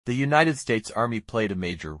The United States Army played a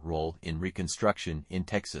major role in Reconstruction in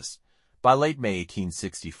Texas. By late May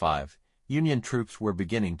 1865, Union troops were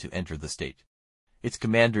beginning to enter the state. Its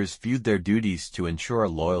commanders viewed their duties to ensure a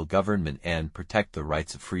loyal government and protect the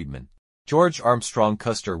rights of freedmen. George Armstrong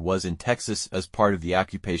Custer was in Texas as part of the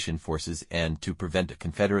occupation forces and to prevent a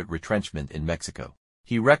Confederate retrenchment in Mexico.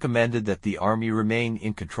 He recommended that the Army remain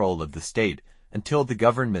in control of the state until the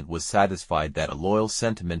government was satisfied that a loyal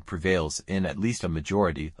sentiment prevails in at least a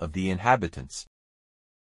majority of the inhabitants.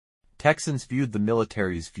 Texans viewed the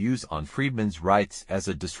military's views on freedmen's rights as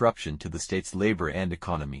a disruption to the state's labor and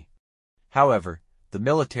economy. However, the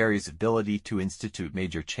military's ability to institute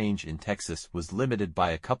major change in Texas was limited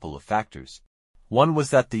by a couple of factors. One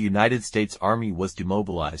was that the United States Army was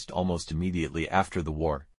demobilized almost immediately after the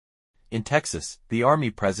war. In Texas, the Army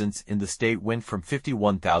presence in the state went from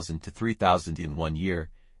 51,000 to 3,000 in 1 year,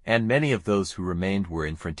 and many of those who remained were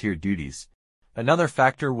in frontier duties. Another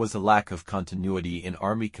factor was a lack of continuity in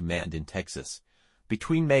Army command in Texas.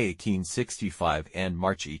 Between May 1865 and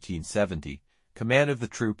March 1870, command of the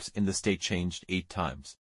troops in the state changed 8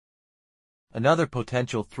 times. Another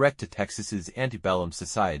potential threat to Texas's antebellum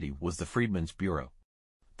society was the Freedmen's Bureau.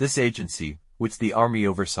 This agency, which the Army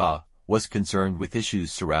oversaw, was concerned with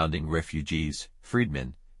issues surrounding refugees,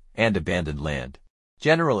 freedmen, and abandoned land.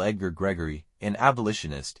 General Edgar Gregory, an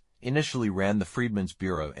abolitionist, initially ran the Freedmen's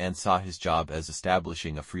Bureau and saw his job as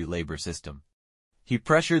establishing a free labor system. He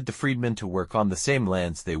pressured the freedmen to work on the same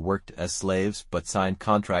lands they worked as slaves but signed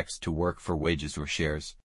contracts to work for wages or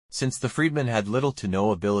shares. Since the freedmen had little to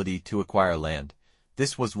no ability to acquire land,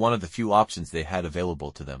 this was one of the few options they had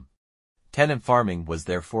available to them. Tenant farming was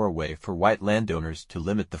therefore a way for white landowners to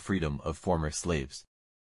limit the freedom of former slaves.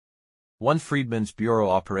 One Freedmen's Bureau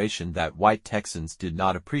operation that white Texans did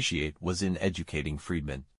not appreciate was in educating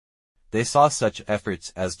freedmen. They saw such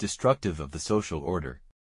efforts as destructive of the social order.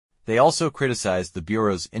 They also criticized the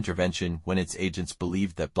Bureau's intervention when its agents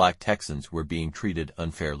believed that black Texans were being treated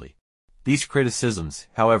unfairly. These criticisms,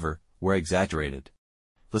 however, were exaggerated.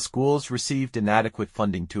 The schools received inadequate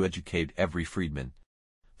funding to educate every freedman.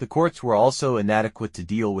 The courts were also inadequate to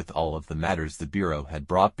deal with all of the matters the Bureau had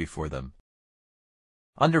brought before them.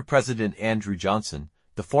 Under President Andrew Johnson,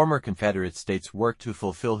 the former Confederate states worked to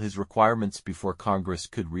fulfill his requirements before Congress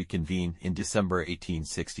could reconvene in December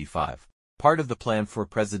 1865. Part of the plan for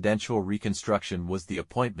presidential reconstruction was the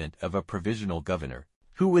appointment of a provisional governor,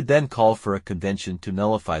 who would then call for a convention to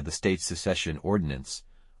nullify the state's secession ordinance,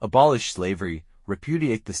 abolish slavery,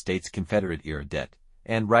 repudiate the state's Confederate-era debt,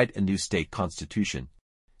 and write a new state constitution.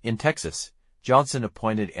 In Texas, Johnson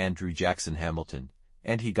appointed Andrew Jackson Hamilton,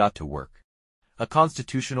 and he got to work. A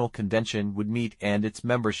constitutional convention would meet, and its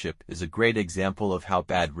membership is a great example of how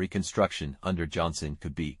bad Reconstruction under Johnson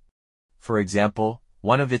could be. For example,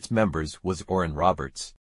 one of its members was Orrin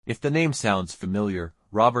Roberts. If the name sounds familiar,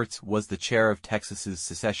 Roberts was the chair of Texas's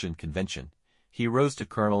secession convention. He rose to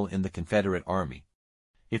colonel in the Confederate Army.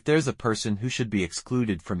 If there's a person who should be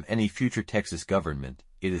excluded from any future Texas government,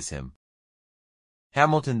 it is him.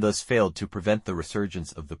 Hamilton thus failed to prevent the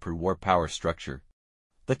resurgence of the pre-war power structure.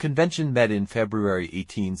 The convention met in February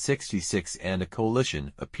 1866 and a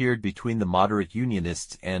coalition appeared between the moderate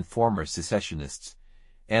Unionists and former secessionists,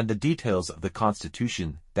 and the details of the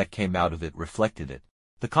Constitution that came out of it reflected it.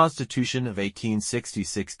 The Constitution of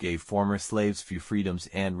 1866 gave former slaves few freedoms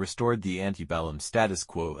and restored the antebellum status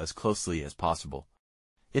quo as closely as possible.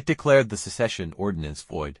 It declared the secession ordinance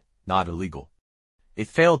void, not illegal. It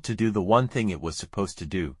failed to do the one thing it was supposed to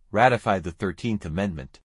do, ratify the 13th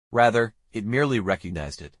Amendment. Rather, it merely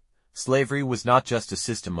recognized it. Slavery was not just a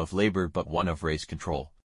system of labor but one of race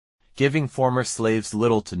control. Giving former slaves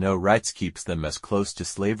little to no rights keeps them as close to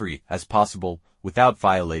slavery as possible without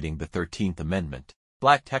violating the 13th Amendment.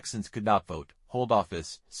 Black Texans could not vote, hold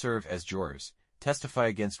office, serve as jurors, testify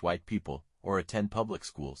against white people, or attend public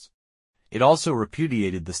schools. It also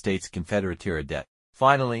repudiated the state's Confederate-era debt.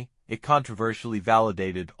 Finally, it controversially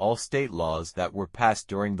validated all state laws that were passed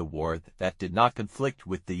during the war that did not conflict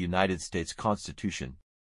with the United States Constitution.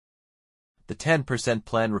 The 10%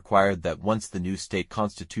 plan required that once the new state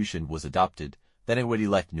constitution was adopted, then it would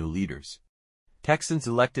elect new leaders. Texans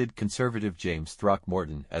elected conservative James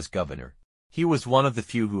Throckmorton as governor. He was one of the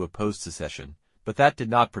few who opposed secession, but that did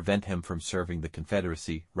not prevent him from serving the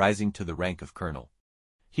Confederacy, rising to the rank of colonel.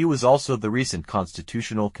 He was also the recent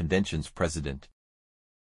Constitutional Convention's president.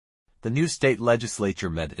 The new state legislature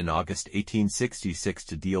met in August 1866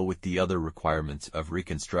 to deal with the other requirements of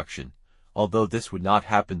Reconstruction, although this would not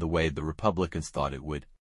happen the way the Republicans thought it would.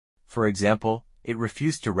 For example, it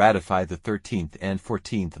refused to ratify the 13th and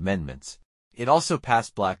 14th Amendments. It also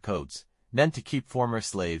passed black codes, meant to keep former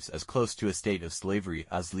slaves as close to a state of slavery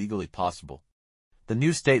as legally possible. The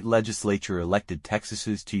new state legislature elected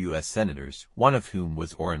Texas's 2 U.S. senators, one of whom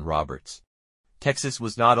was Oral Roberts. Texas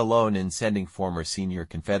was not alone in sending former senior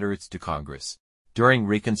Confederates to Congress. During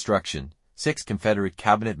Reconstruction, 6 Confederate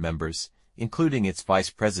cabinet members, including its vice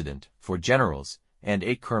president, 4 generals, and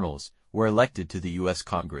 8 colonels, were elected to the U.S.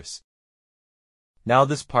 Congress. Now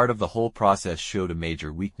this part of the whole process showed a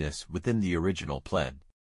major weakness within the original plan.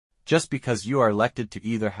 Just because you are elected to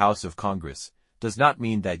either house of Congress does not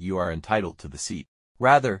mean that you are entitled to the seat.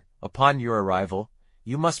 Rather, upon your arrival,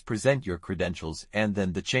 you must present your credentials, and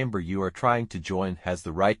then the chamber you are trying to join has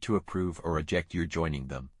the right to approve or reject your joining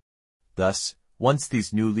them. Thus, once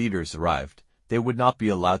these new leaders arrived, they would not be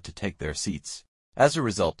allowed to take their seats. As a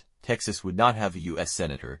result, Texas would not have a U.S.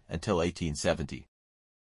 senator until 1870.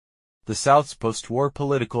 The South's post-war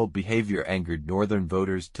political behavior angered Northern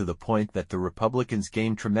voters to the point that the Republicans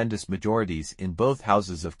gained tremendous majorities in both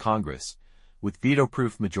houses of Congress. With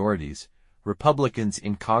veto-proof majorities, Republicans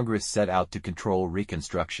in Congress set out to control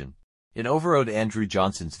Reconstruction. It overrode Andrew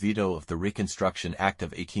Johnson's veto of the Reconstruction Act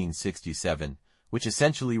of 1867, which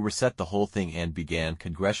essentially reset the whole thing and began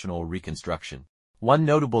congressional Reconstruction. One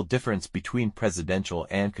notable difference between presidential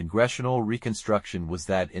and congressional Reconstruction was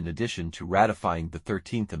that in addition to ratifying the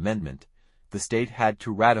 13th Amendment, the state had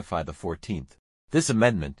to ratify the 14th. This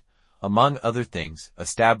amendment, among other things,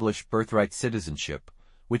 established birthright citizenship,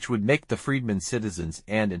 which would make the freedmen citizens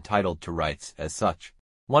and entitled to rights as such.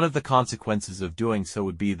 One of the consequences of doing so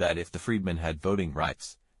would be that if the freedmen had voting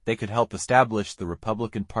rights, they could help establish the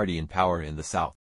Republican Party in power in the South.